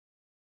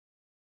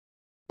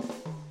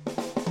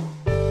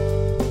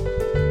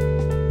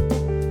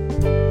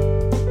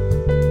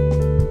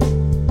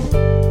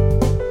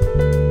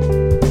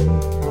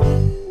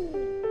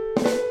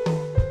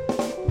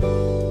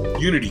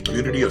Unity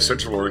Community of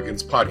Central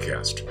Oregon's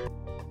podcast.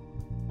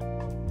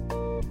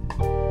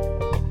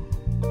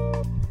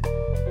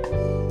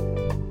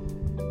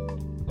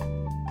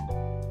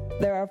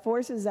 There are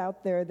forces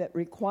out there that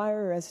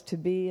require us to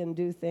be and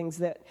do things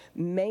that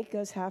make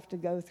us have to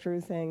go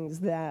through things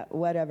that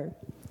whatever.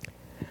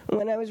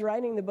 When I was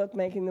writing the book,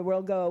 Making the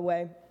World Go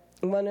Away,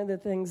 one of the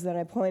things that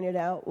I pointed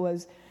out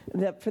was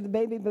that for the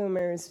baby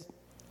boomers,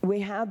 we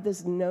had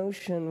this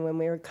notion when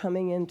we were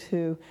coming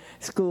into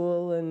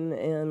school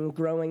and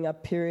growing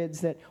up periods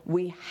that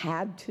we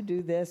had to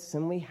do this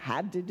and we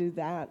had to do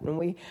that and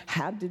we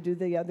had to do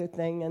the other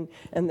thing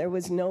and there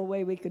was no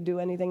way we could do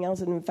anything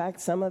else. And in fact,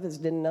 some of us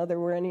didn't know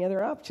there were any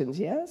other options,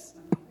 yes?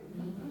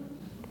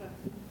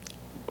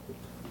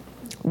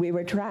 We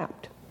were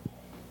trapped.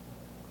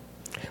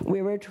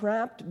 We were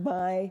trapped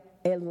by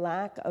a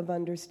lack of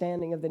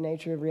understanding of the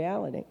nature of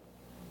reality.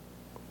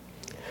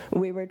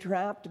 We were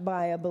trapped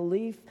by a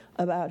belief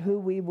about who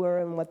we were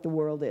and what the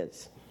world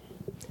is.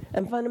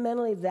 And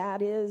fundamentally,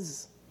 that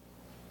is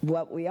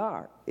what we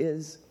are,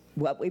 is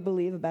what we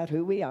believe about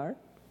who we are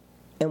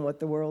and what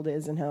the world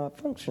is and how it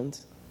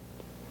functions.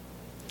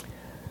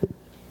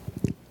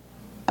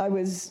 I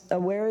was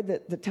aware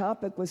that the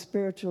topic was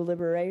spiritual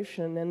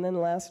liberation, and then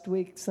last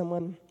week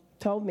someone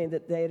told me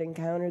that they had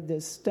encountered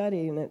this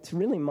study, and it's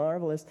really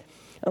marvelous.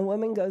 A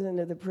woman goes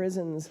into the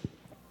prisons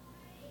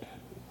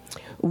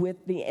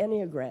with the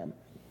Enneagram.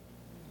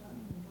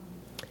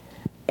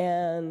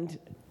 And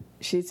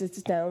she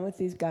sits down with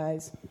these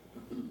guys.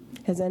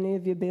 Has any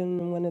of you been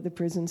in one of the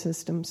prison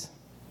systems?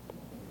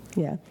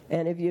 Yeah.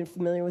 Any of you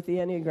familiar with the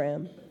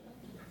Enneagram?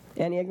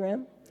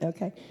 Enneagram?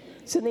 Okay.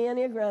 So the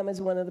Enneagram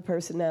is one of the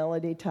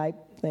personality type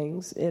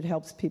things. It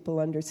helps people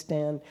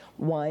understand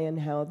why and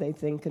how they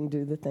think and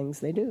do the things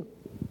they do.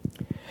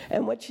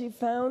 And what she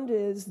found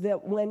is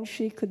that when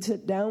she could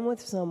sit down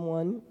with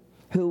someone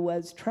who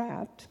was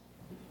trapped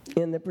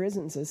in the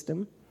prison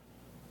system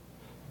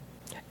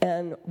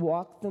and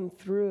walk them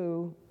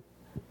through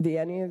the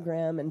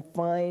Enneagram and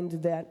find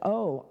that,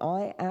 oh,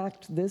 I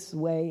act this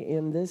way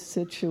in this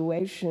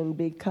situation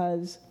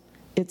because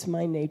it's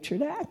my nature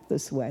to act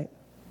this way.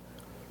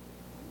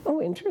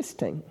 Oh,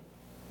 interesting.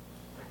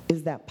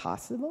 Is that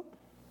possible?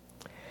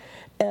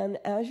 And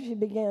as she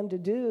began to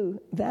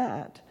do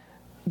that,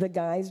 the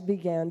guys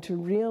began to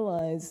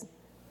realize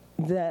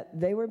that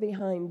they were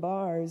behind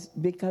bars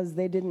because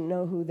they didn't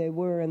know who they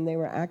were and they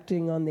were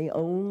acting on the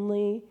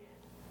only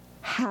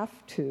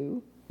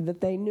have-to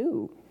that they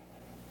knew.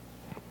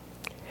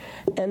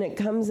 And it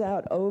comes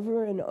out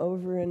over and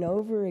over and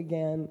over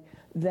again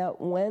that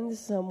when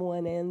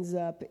someone ends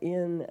up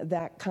in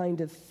that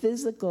kind of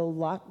physical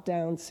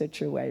lockdown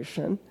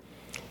situation,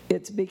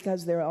 it's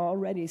because they're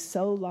already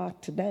so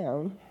locked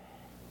down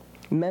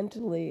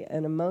mentally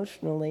and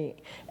emotionally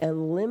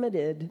and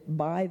limited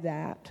by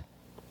that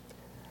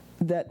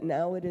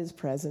now it is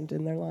present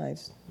in their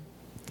lives.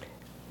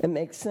 It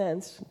makes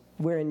sense.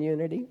 We're in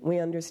unity. We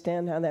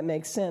understand how that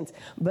makes sense.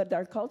 But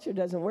our culture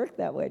doesn't work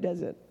that way,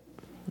 does it?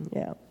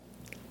 Yeah.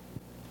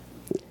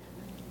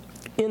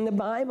 In the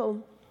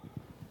Bible,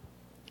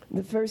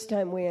 the first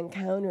time we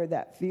encounter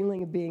that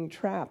feeling of being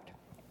trapped,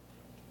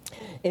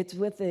 it's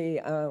with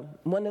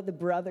one of the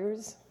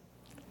brothers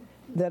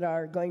that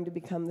are going to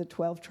become the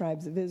 12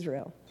 tribes of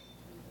Israel.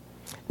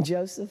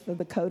 Joseph of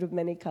the coat of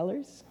many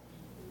colors.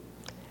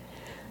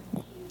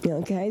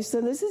 Okay,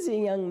 so this is a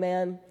young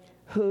man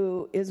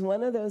who is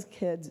one of those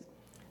kids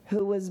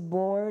who was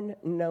born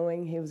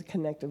knowing he was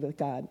connected with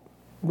God.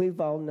 We've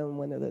all known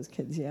one of those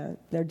kids, yeah.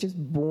 They're just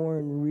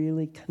born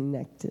really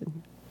connected.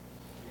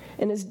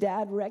 And his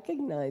dad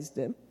recognized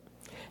him,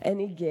 and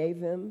he gave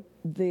him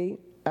the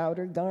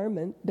outer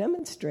garment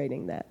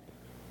demonstrating that.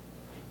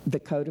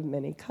 The coat of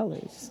many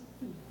colors.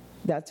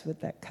 That's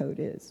what that coat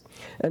is.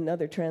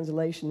 Another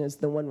translation is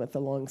the one with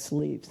the long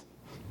sleeves.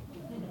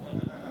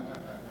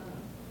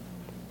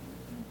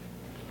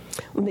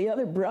 The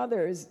other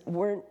brothers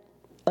weren't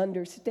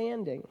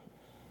understanding.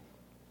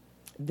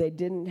 They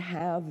didn't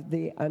have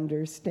the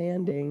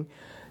understanding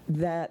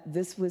that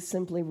this was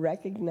simply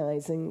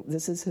recognizing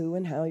this is who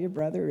and how your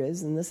brother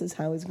is, and this is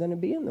how he's going to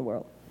be in the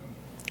world.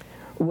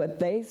 What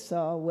they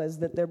saw was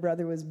that their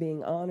brother was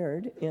being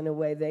honored in a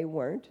way they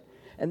weren't,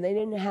 and they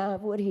didn't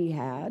have what he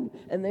had,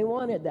 and they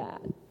wanted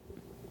that.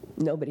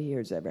 Nobody here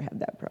has ever had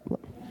that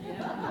problem.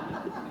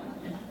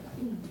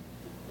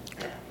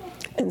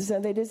 And so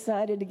they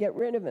decided to get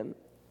rid of him,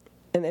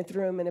 and they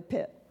threw him in a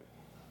pit.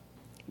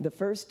 The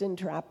first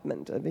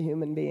entrapment of a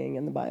human being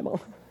in the Bible.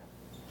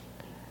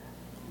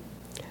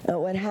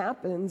 What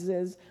happens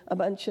is a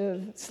bunch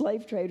of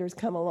slave traders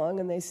come along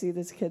and they see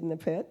this kid in the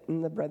pit,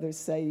 and the brothers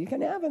say, you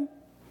can have him.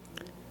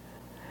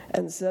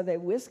 And so they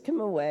whisk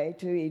him away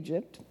to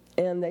Egypt,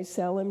 and they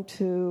sell him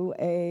to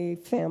a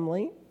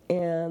family,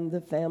 and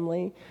the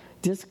family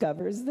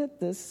discovers that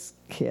this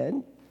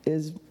kid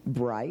is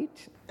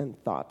bright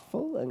and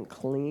thoughtful and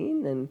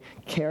clean and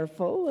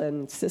careful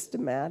and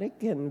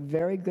systematic and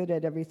very good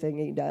at everything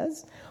he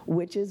does,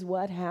 which is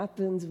what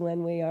happens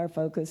when we are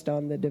focused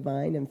on the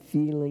divine and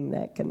feeling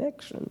that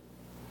connection.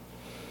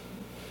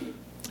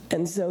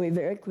 And so he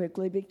very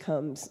quickly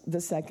becomes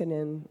the second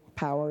in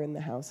power in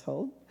the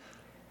household.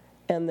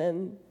 And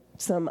then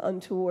some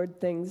untoward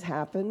things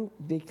happen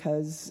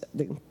because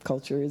the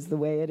culture is the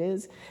way it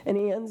is. And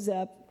he ends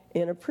up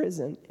in a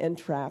prison and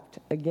trapped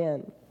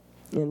again.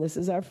 And this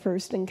is our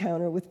first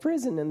encounter with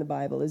prison in the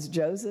Bible, as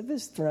Joseph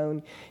is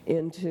thrown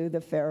into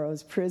the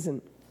Pharaoh's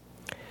prison.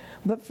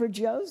 But for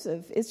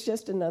Joseph, it's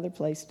just another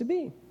place to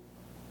be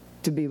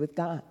with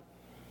God.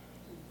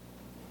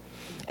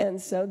 And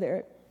so there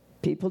are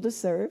people to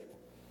serve,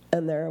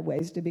 and there are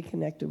ways to be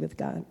connected with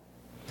God.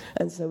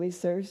 And so he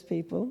serves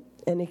people,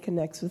 and he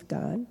connects with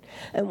God.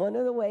 And one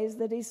of the ways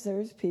that he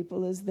serves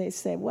people is they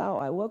say, wow,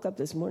 I woke up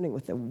this morning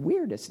with the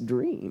weirdest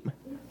dream.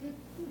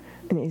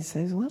 And he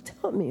says, well,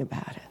 tell me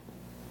about it.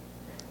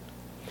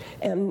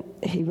 And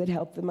he would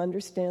help them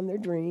understand their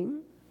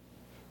dream.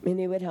 And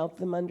he would help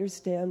them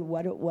understand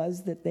what it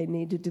was that they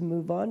needed to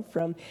move on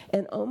from.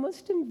 And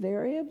almost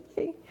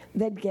invariably,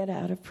 they'd get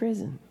out of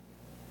prison.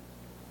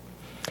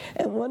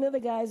 And one of the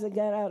guys that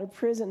got out of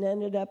prison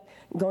ended up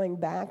going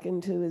back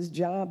into his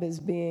job as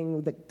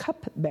being the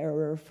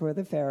cupbearer for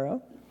the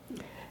Pharaoh.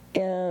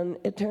 And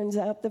it turns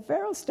out the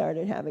Pharaoh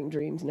started having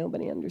dreams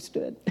nobody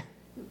understood.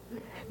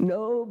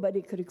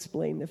 Nobody could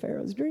explain the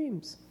Pharaoh's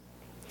dreams.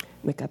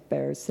 The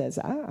cupbearer says,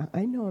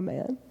 I know a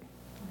man.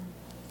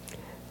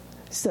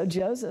 So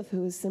Joseph,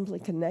 who is simply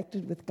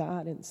connected with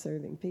God and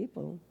serving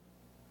people,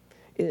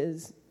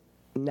 is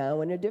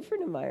now in a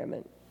different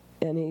environment.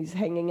 And he's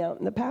hanging out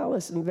in the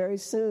palace, and very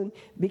soon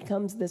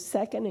becomes the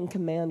second in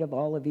command of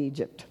all of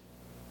Egypt.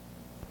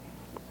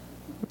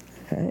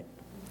 Right?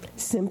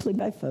 Simply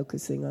by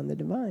focusing on the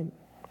divine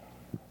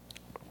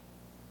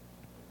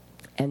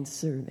and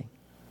serving.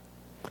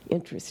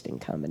 Interesting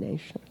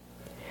combination.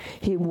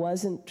 He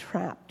wasn't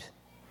trapped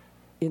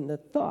in the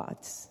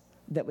thoughts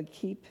that would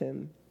keep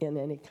him in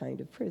any kind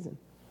of prison.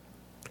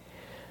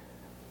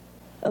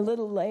 A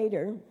little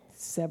later,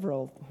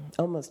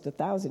 almost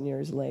 1,000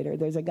 years later,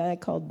 there's a guy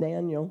called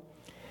Daniel.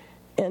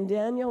 And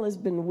Daniel has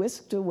been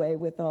whisked away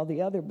with all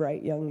the other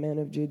bright young men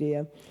of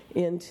Judea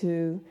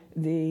into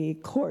the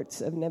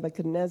courts of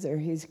Nebuchadnezzar.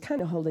 He's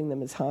kind of holding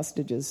them as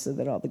hostages so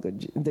that all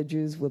the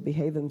Jews will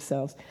behave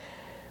themselves.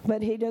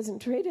 But he doesn't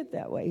treat it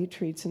that way. He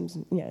treats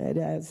them,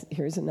 as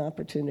here's an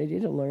opportunity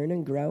to learn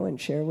and grow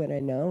and share what I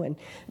know. And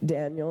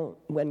Daniel,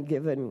 when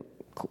given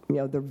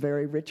the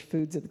very rich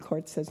foods of the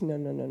court, says,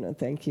 no,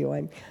 thank you.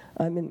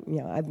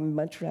 I'd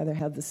much rather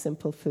have the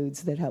simple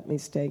foods that help me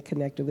stay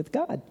connected with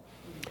God.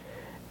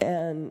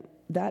 And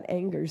that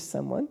angers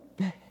someone.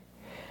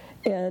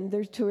 And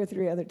there's 2 or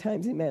 3 other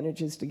times he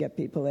manages to get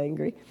people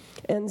angry.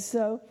 And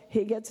so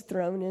he gets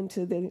thrown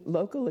into the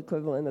local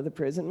equivalent of the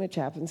prison, which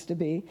happens to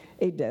be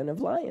a den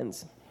of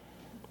lions.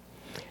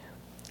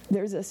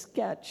 There's a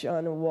sketch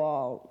on a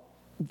wall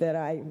that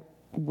I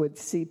would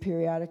see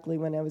periodically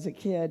when I was a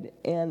kid,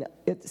 and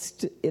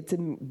it's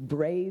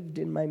engraved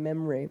in my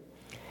memory.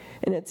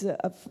 And it's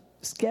a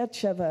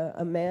sketch of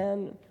a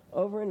man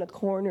over in a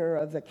corner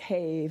of the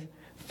cave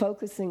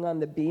focusing on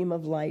the beam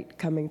of light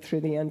coming through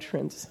the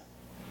entrance.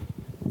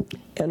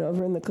 And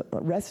over in the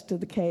rest of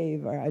the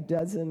cave are a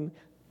dozen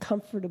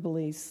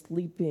comfortably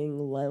sleeping,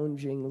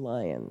 lounging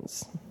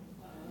lions.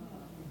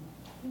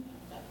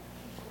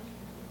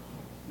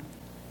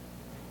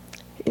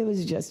 It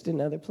was just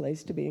another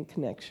place to be in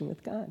connection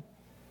with God.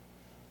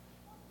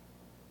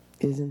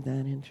 Isn't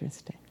that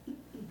interesting?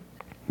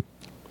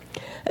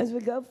 As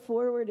we go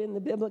forward in the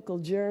biblical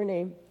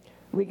journey,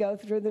 we go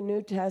through the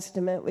New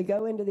Testament, we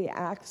go into the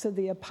Acts of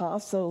the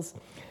Apostles,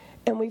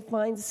 and we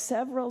find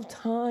several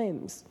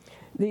times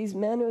these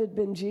men who had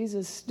been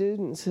Jesus'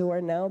 students who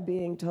are now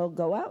being told,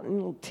 go out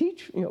and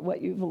teach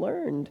what you've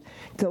learned.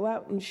 Go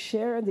out and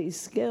share these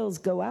skills.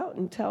 Go out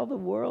and tell the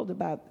world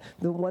about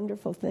the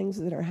wonderful things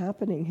that are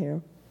happening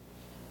here.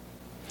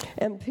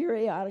 And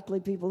periodically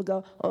people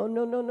go, oh,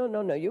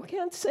 no, you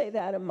can't say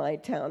that in my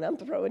town. I'm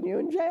throwing you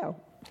in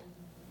jail.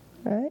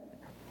 Right?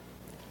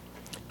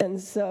 And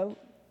so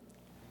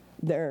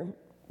they're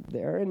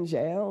in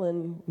jail,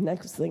 and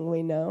next thing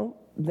we know,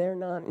 they're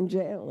not in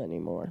jail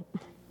anymore.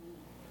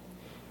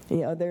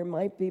 There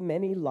might be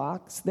many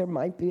locks, there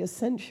might be a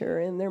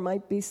centurion, there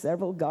might be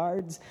several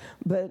guards,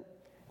 but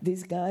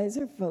these guys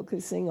are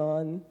focusing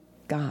on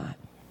God.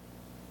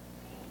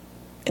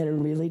 And it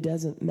really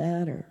doesn't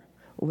matter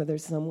whether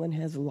someone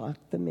has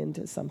locked them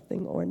into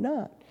something or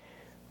not.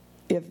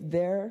 If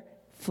their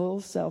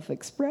full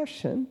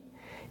self-expression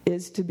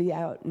is to be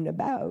out and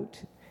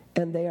about,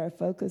 and they are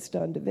focused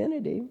on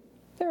divinity,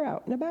 they're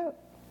out and about.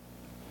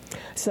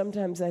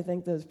 Sometimes I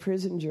think those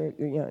prison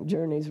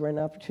journeys were an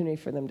opportunity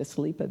for them to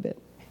sleep a bit.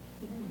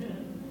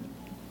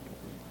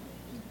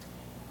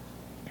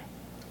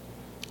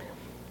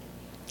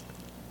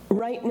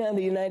 Right now,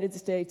 the United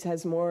States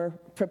has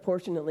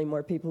proportionately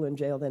more people in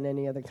jail than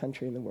any other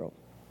country in the world.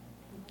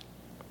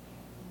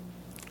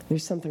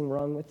 There's something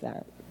wrong with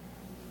that.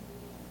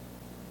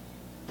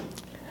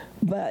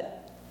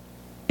 But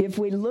if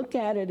we look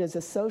at it as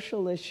a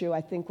social issue, I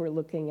think we're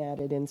looking at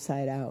it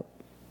inside out.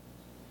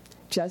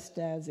 just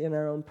as in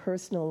our own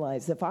personal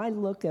lives. If I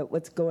look at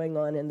what's going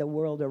on in the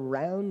world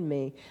around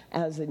me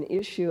as an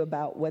issue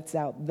about what's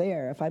out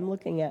there, if I'm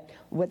looking at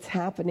what's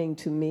happening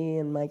to me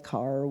in my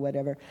car or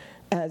whatever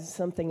as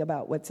something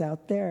about what's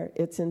out there,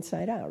 it's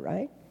inside out,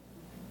 right?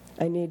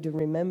 I need to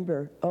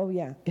remember, oh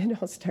yeah, it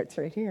all starts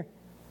right here.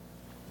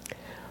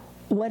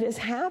 What has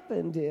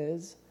happened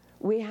is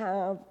we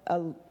have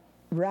a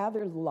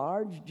rather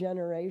large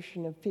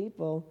generation of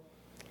people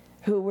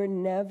who were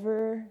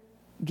never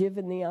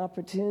given the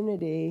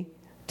opportunity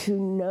to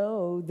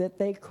know that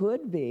they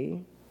could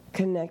be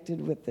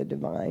connected with the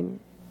divine,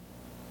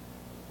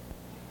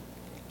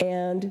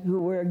 and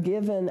who were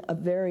given a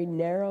very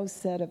narrow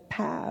set of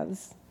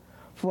paths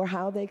for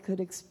how they could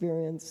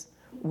experience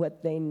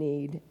what they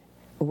need,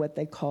 what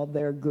they call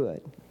their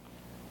good.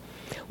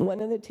 One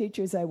of the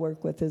teachers I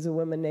work with is a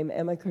woman named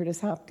Emma Curtis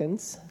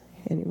Hopkins.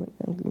 Anyone?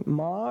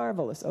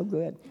 Marvelous. Oh,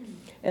 good.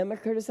 Emma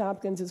Curtis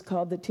Hopkins is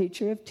called the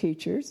teacher of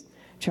teachers.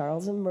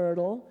 Charles and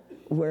Myrtle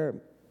were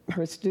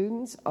her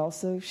students.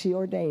 Also, she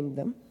ordained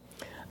them.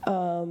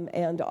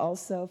 And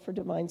also for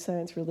divine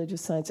science,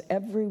 religious science,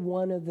 every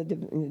one of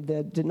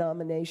the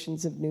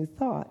denominations of New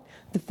Thought,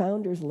 the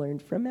founders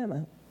learned from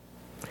Emma.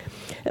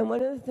 And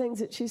one of the things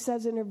that she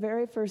says in her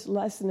very first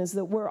lesson is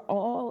that we're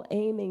all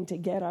aiming to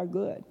get our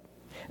good.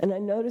 And I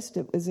noticed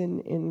it was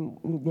in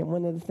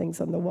one of the things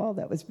on the wall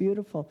that was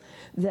beautiful,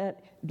 that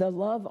the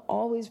love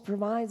always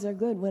provides our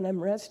good. When I'm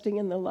resting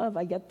in the love,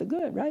 I get the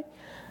good, right?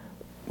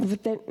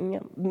 But then,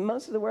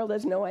 most of the world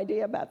has no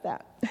idea about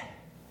that.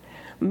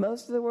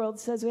 Most of the world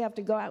says we have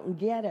to go out and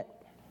get it.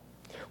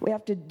 We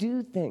have to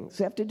do things.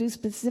 We have to do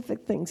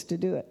specific things to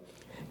do it,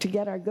 to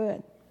get our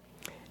good.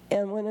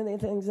 And one of the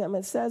things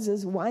Emma says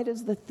is, why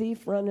does the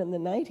thief run in the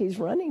night? He's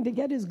running to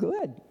get his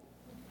good.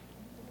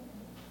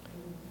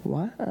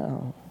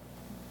 Wow.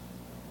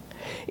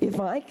 If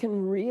I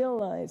can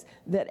realize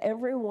that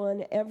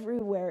everyone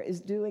everywhere is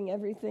doing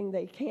everything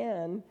they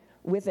can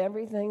with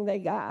everything they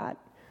got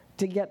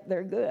to get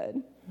their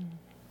good,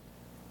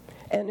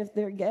 and if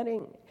they're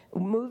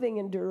moving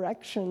in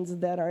directions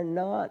that are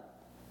not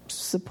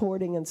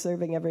supporting and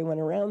serving everyone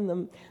around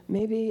them,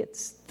 maybe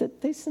it's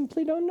that they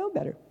simply don't know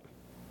better.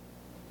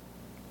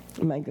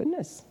 My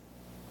goodness.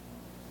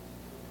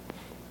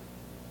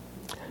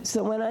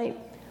 So when I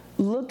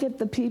look at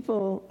the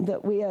people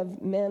that we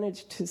have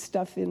managed to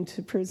stuff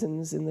into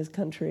prisons in this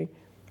country,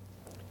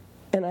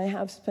 and I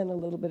have spent a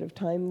little bit of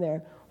time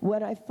there,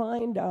 what I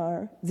find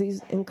are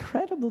these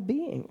incredible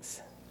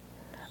beings,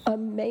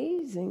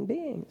 amazing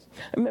beings.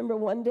 I remember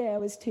one day I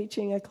was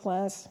teaching a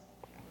class,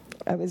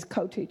 I was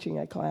co-teaching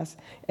a class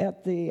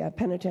at the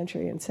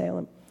penitentiary in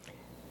Salem,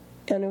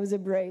 and it was a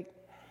break,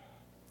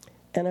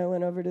 and I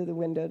went over to the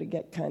window to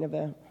get kind of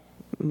a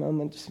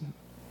moment's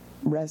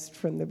rest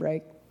from the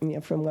break,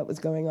 from what was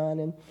going on,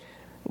 and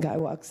a guy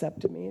walks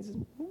up to me. He's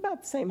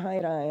about the same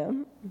height I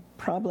am,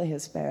 probably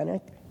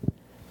Hispanic,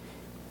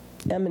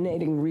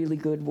 emanating really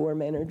good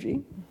warm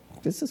energy.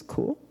 This is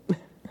cool.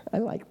 I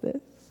like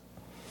this.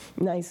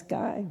 Nice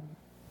guy.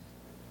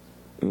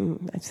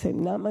 I said,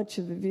 not much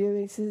of a view.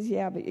 He says,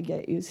 yeah, but you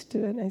get used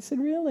to it. I said,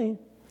 really? He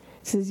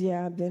says,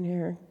 yeah, I've been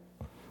here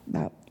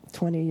about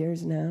 20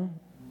 years now.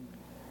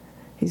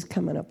 He's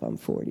coming up on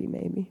 40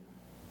 maybe.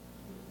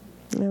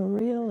 No,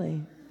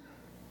 really?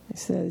 I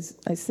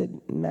said,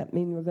 that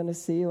mean we're going to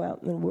see you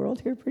out in the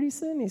world here pretty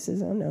soon? He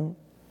says, oh no.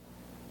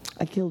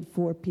 I killed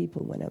 4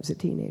 people when I was a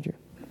teenager.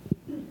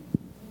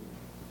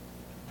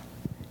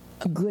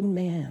 A good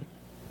man.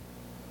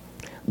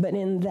 But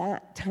in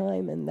that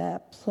time, in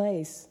that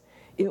place,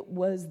 it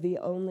was the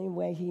only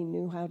way he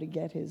knew how to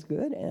get his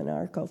good, and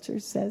our culture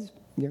says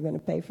you're going to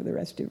pay for the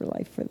rest of your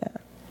life for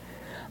that.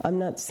 I'm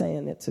not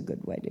saying it's a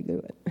good way to do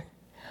it.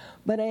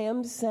 But I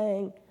am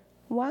saying,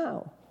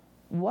 wow,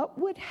 what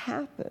would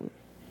happen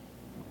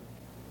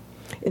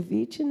if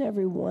each and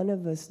every one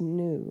of us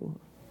knew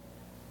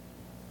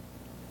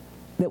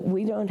that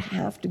we don't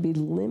have to be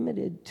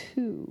limited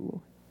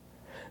to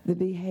the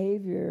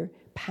behavior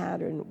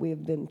pattern we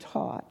have been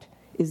taught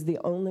is the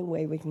only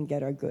way we can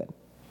get our good?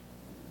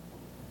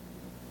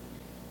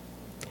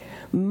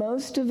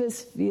 Most of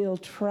us feel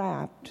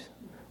trapped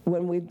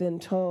when we've been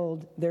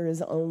told there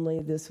is only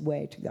this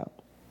way to go.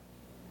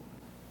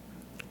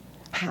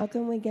 How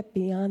can we get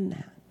beyond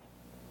that?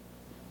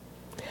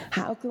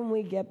 How can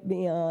we get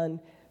beyond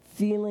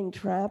feeling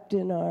trapped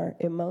in our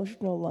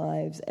emotional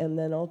lives and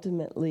then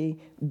ultimately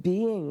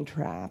being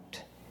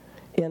trapped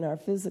in our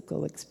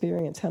physical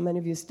experience? How many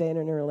of you stayed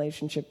in a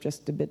relationship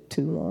just a bit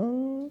too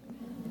long?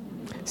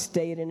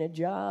 Stayed in a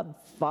job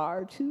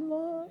far too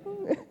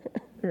long?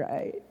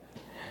 Right?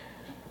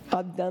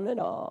 I've done it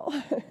all.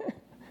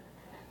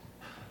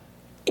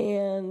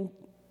 And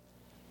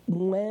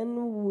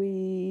when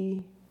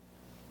we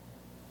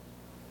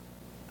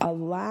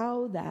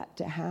allow that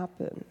to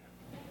happen,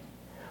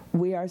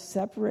 we are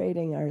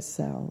separating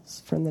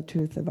ourselves from the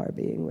truth of our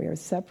being. We are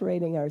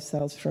separating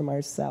ourselves from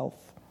ourself,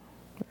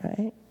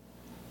 right?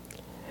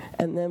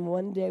 And then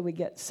one day we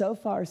get so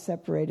far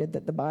separated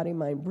that the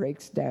body-mind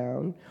breaks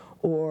down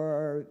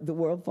or the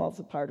world falls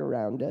apart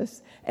around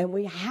us, and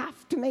we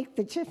have to make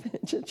the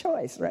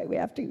choice, right? We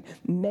have to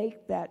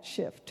make that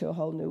shift to a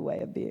whole new way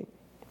of being.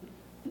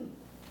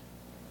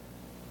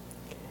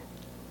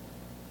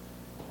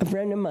 A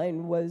friend of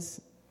mine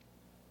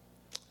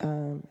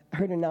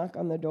heard a knock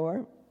on the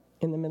door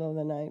in the middle of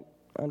the night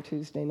on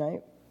Tuesday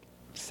night,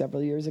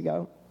 several years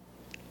ago.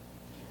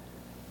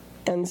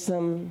 And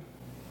some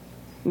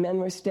men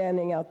were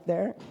standing out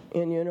there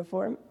in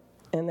uniform,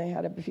 and they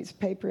had a piece of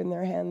paper in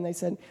their hand, and they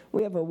said,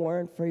 "We have a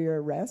warrant for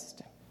your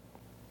arrest."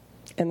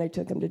 And they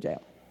took him to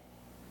jail.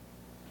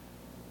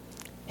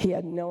 He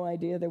had no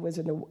idea there was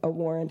a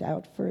warrant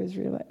out for his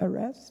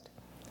arrest.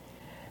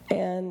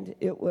 And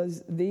it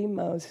was the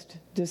most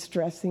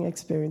distressing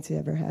experience he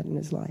ever had in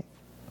his life.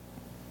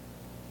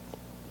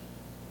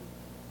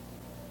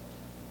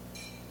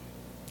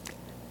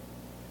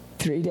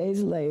 Three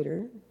days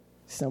later,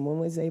 someone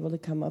was able to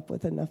come up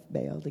with enough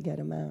bail to get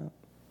him out.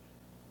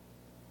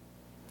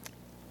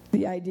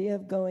 The idea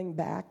of going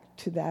back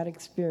to that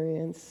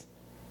experience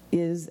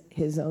is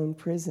his own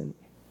prison,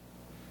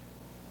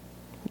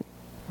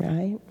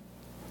 right?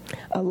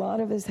 A lot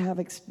of us have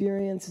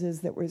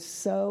experiences that were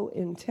so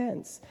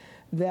intense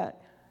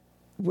that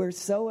we're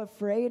so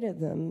afraid of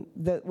them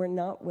that we're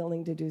not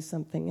willing to do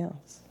something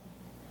else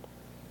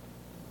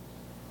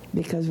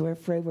because we're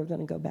afraid we're going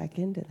to go back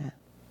into that.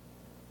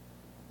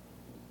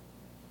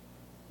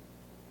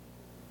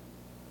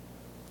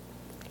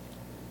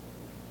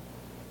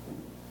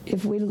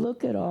 If we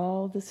look at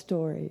all the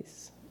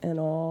stories and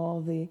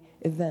all the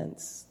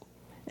events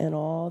and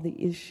all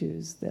the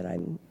issues that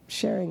I'm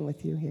sharing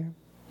with you here,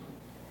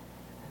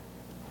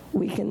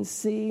 we can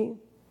see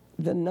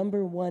the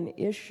number one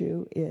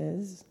issue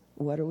is,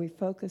 what are we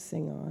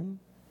focusing on?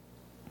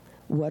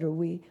 What are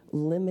we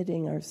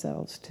limiting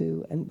ourselves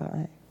to and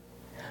by?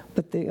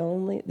 But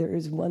there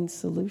is one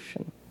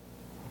solution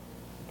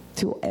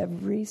to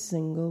every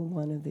single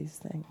one of these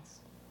things.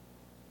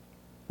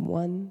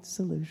 One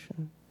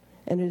solution.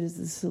 And it is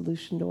the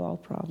solution to all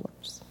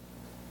problems.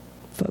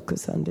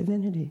 Focus on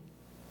divinity.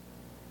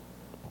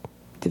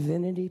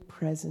 Divinity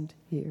present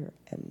here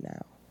and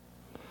now.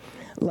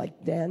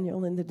 Like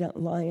Daniel in the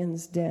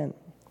lion's den.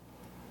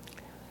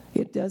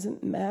 It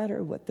doesn't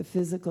matter what the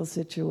physical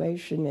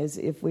situation is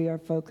if we are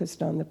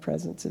focused on the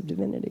presence of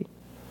divinity.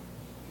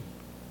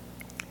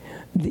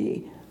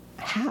 The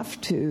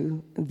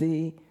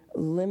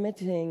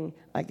limiting,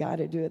 I got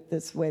to do it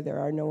this way, there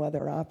are no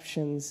other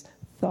options,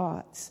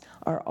 thoughts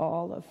are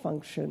all a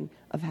function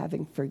of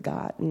having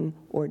forgotten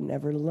or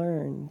never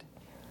learned.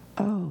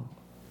 Oh,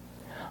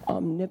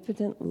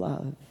 omnipotent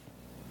love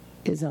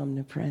is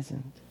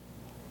omnipresent.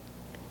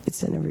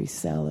 It's in every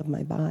cell of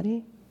my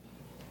body.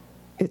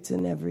 It's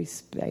in every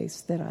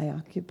space that I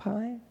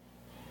occupy.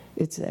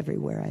 It's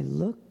everywhere I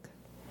look.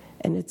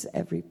 And it's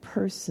every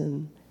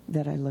person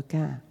that I look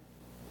at.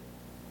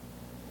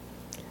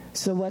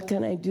 So what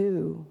can I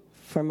do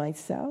for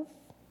myself?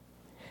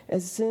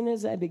 As soon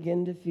as I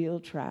begin to feel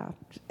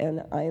trapped,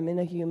 and I am in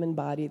a human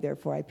body,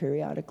 therefore I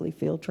periodically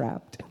feel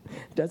trapped.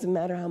 Doesn't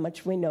matter how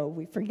much we know,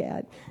 we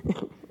forget.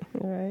 All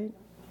right?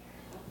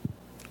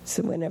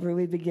 So whenever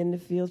we begin to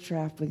feel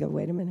trapped, we go,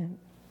 wait a minute.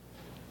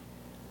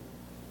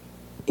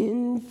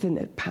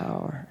 Infinite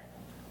power,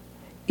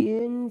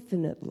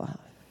 infinite love,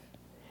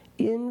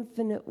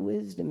 infinite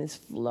wisdom is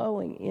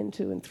flowing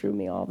into and through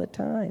me all the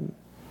time.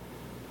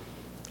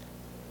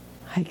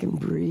 I can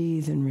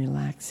breathe and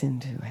relax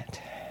into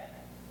it.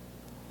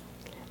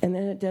 And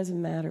then it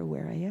doesn't matter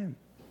where I am.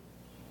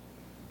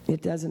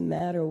 It doesn't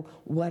matter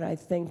what I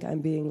think I'm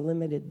being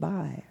limited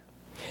by.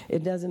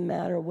 It doesn't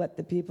matter what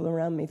the people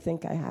around me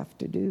think I have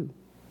to do.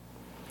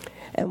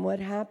 And what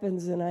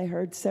happens, and I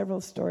heard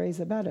several stories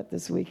about it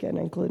this weekend,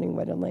 including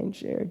what Elaine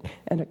shared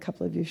and a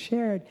couple of you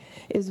shared,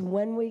 is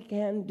when we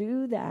can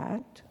do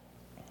that,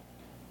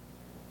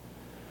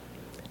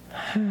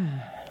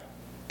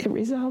 it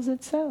resolves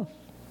itself.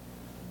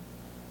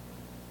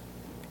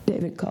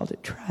 David called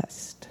it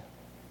trust.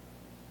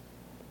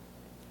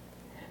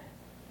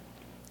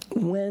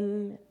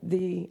 When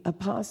the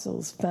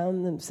apostles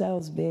found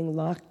themselves being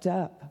locked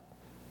up,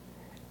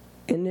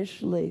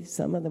 initially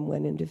some of them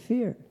went into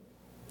fear.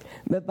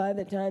 But by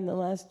the time the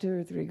last 2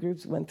 or 3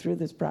 groups went through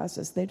this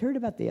process, they'd heard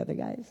about the other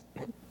guys.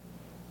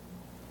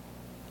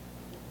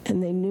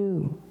 And they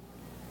knew,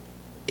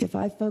 if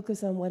I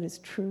focus on what is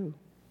true,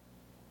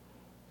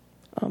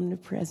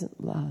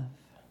 omnipresent love,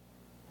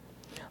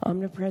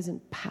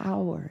 omnipresent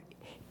power,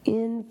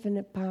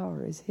 infinite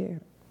power is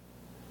here.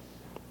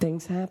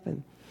 Things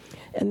happen.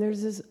 And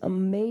there's this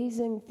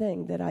amazing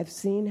thing that I've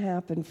seen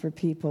happen for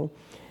people,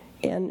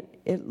 and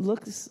it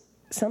looks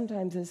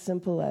sometimes as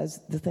simple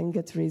as the thing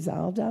gets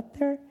resolved out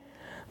there,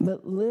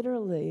 but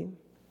literally,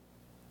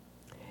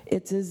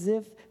 it's as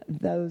if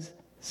those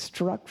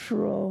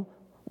structural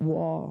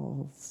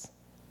walls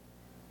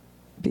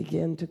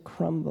begin to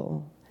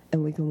crumble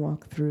and we can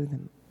walk through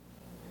them.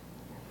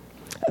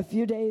 A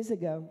few days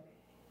ago,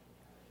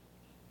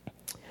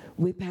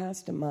 we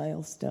passed a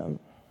milestone.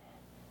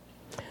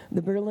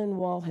 The Berlin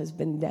Wall has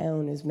been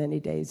down as many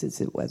days as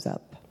it was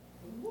up.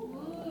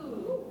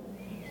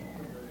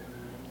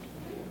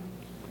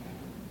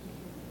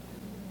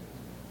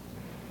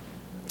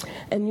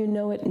 And you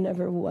know it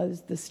never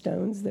was the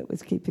stones that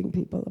was keeping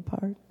people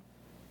apart.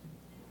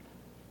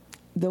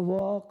 The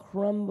wall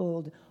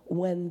crumbled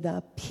when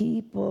the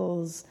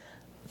people's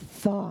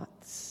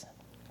thoughts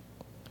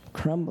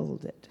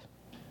crumbled it.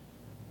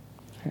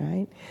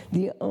 Right?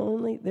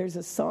 There's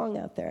a song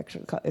out there,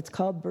 actually, it's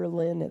called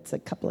Berlin. It's a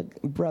couple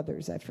of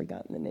brothers, I've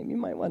forgotten the name. You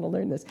might want to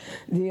learn this.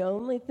 The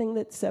only thing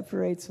that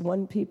separates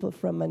one people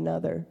from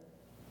another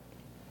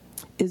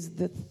is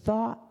the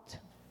thought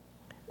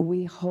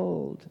we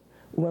hold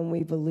when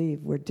we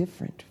believe we're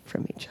different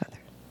from each other.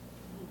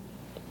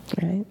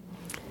 Right?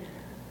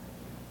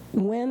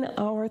 When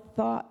our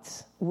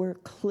thoughts were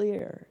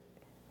clear,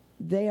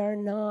 they are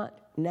not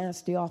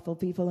nasty, awful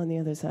people on the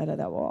other side of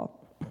that wall.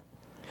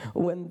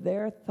 When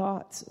their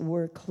thoughts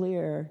were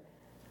clear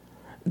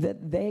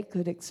that they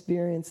could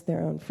experience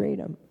their own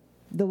freedom,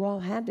 the wall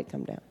had to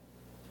come down.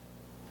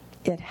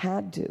 It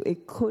had to.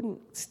 It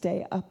couldn't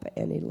stay up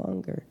any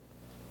longer.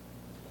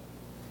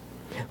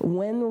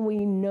 When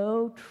we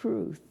know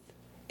truth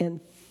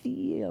and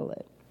feel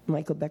it,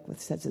 Michael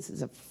Beckwith says this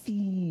is a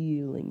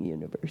feeling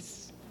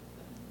universe.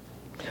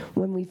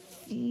 When we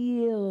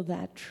feel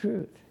that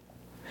truth,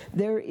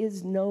 there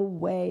is no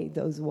way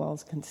those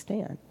walls can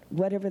stand,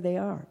 whatever they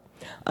are.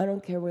 I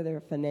don't care whether they're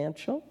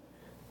financial,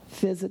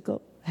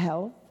 physical,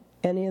 health,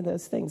 any of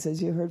those things.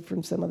 As you heard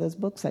from some of those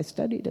books, I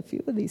studied a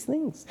few of these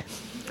things.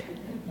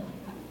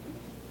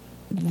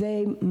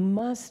 They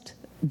must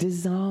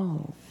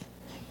dissolve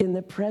in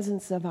the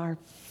presence of our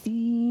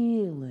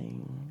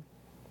feeling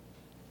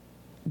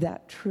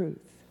that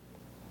truth,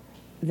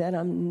 that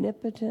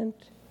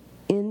omnipotent,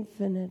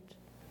 infinite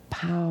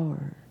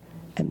power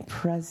and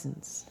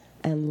presence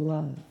and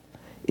love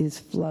is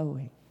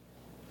flowing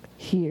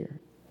here,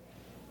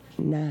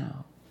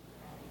 now,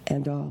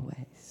 and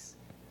always.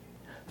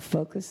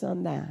 Focus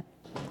on that.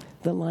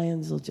 The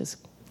lions will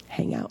just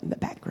hang out in the